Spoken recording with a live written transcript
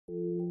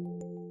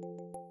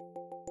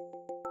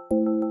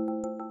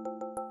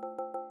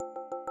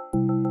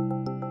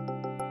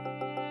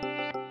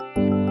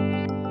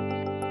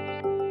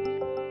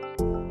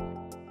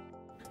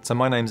So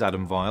my name's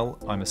Adam Vile.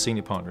 I'm a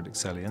senior partner at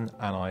Excellion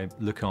and I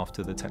look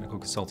after the technical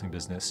consulting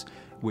business,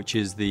 which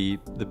is the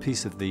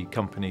piece of the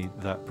company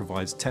that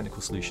provides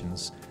technical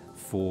solutions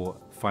for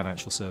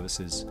financial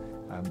services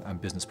and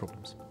business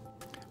problems.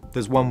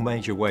 There's one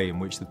major way in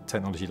which the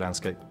technology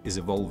landscape is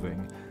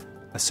evolving,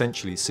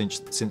 essentially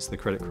since the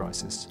credit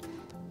crisis.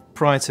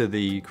 Prior to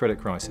the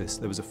credit crisis,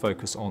 there was a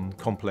focus on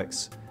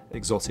complex,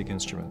 exotic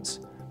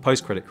instruments.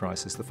 Post-credit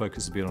crisis, the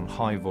focus has been on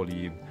high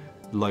volume,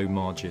 low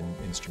margin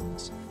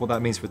instruments. What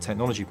that means from a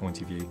technology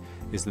point of view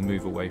is the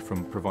move away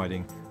from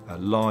providing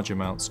large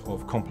amounts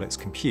of complex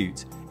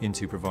compute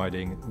into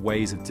providing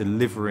ways of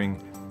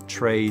delivering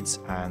trades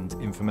and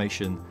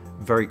information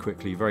very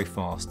quickly, very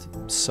fast,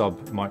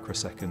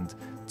 sub-microsecond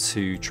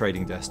to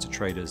trading desks, to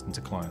traders and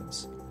to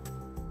clients.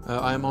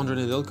 I'm Andre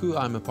Nedelcu.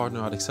 I'm a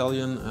partner at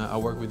Excellion. I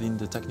work within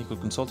the technical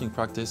consulting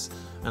practice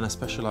and I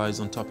specialize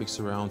on topics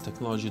around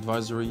technology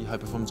advisory,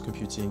 high-performance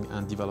computing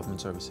and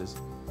development services.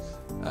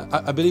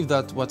 I believe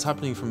that what's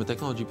happening from a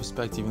technology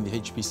perspective in the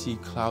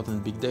HPC, cloud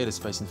and big data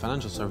space in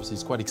financial services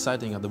is quite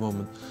exciting at the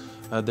moment.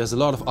 There's a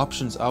lot of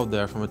options out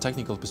there from a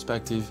technical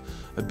perspective,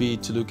 be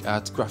it to look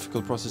at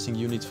graphical processing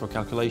units for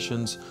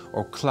calculations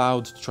or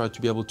cloud to try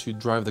to be able to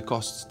drive the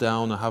costs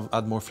down and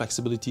add more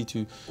flexibility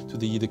to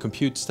the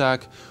compute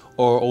stack,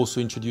 or also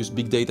introduce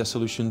big data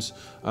solutions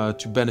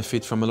to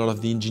benefit from a lot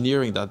of the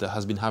engineering that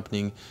has been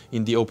happening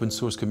in the open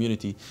source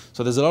community.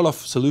 So there's a lot of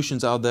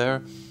solutions out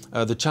there.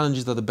 The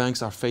challenges that the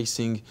banks are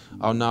facing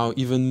are now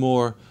even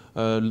more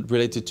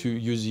related to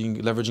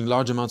leveraging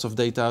large amounts of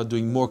data,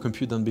 doing more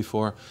compute than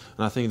before.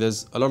 And I think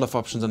there's a lot of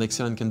options and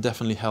Excellion can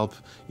definitely help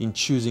in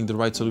choosing the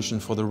right solution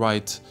for the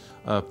right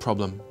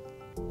problem.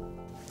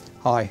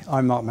 Hi,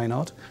 I'm Mark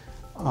Maynard.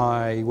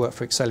 I work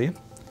for Excellion.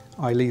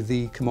 I lead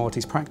the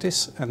commodities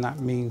practice, and that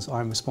means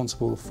I'm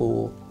responsible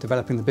for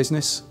developing the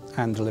business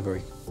and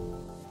delivery.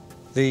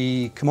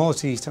 The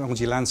commodities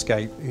technology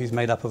landscape is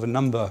made up of a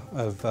number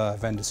of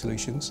vendor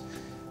solutions.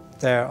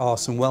 There are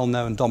some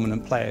well-known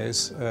dominant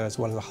players as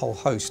well as a whole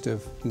host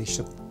of niche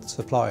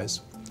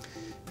suppliers.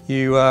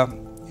 You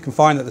can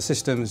find that the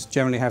systems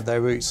generally have their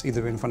roots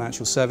either in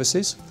financial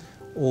services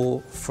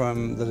or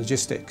from the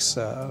logistics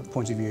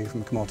point of view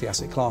from commodity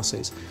asset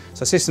classes.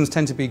 So systems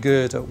tend to be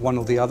good at one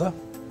or the other,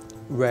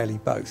 rarely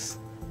both.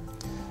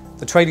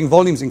 The trading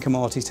volumes in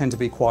commodities tend to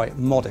be quite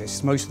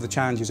modest. Most of the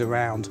challenges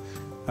around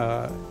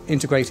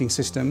integrating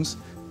systems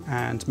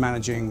and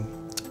managing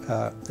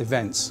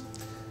events.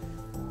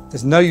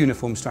 There's no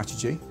uniform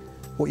strategy.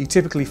 What you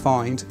typically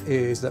find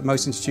is that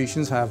most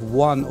institutions have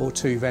one or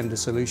two vendor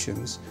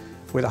solutions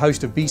with a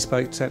host of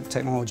bespoke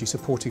technology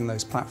supporting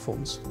those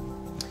platforms.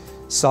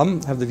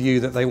 Some have the view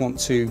that they want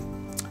to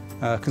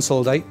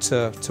consolidate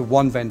to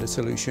one vendor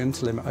solution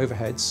to limit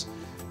overheads,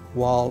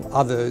 while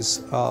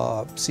others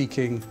are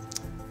seeking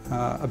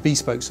a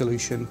bespoke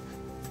solution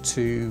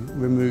to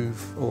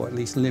remove or at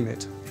least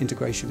limit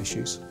integration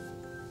issues.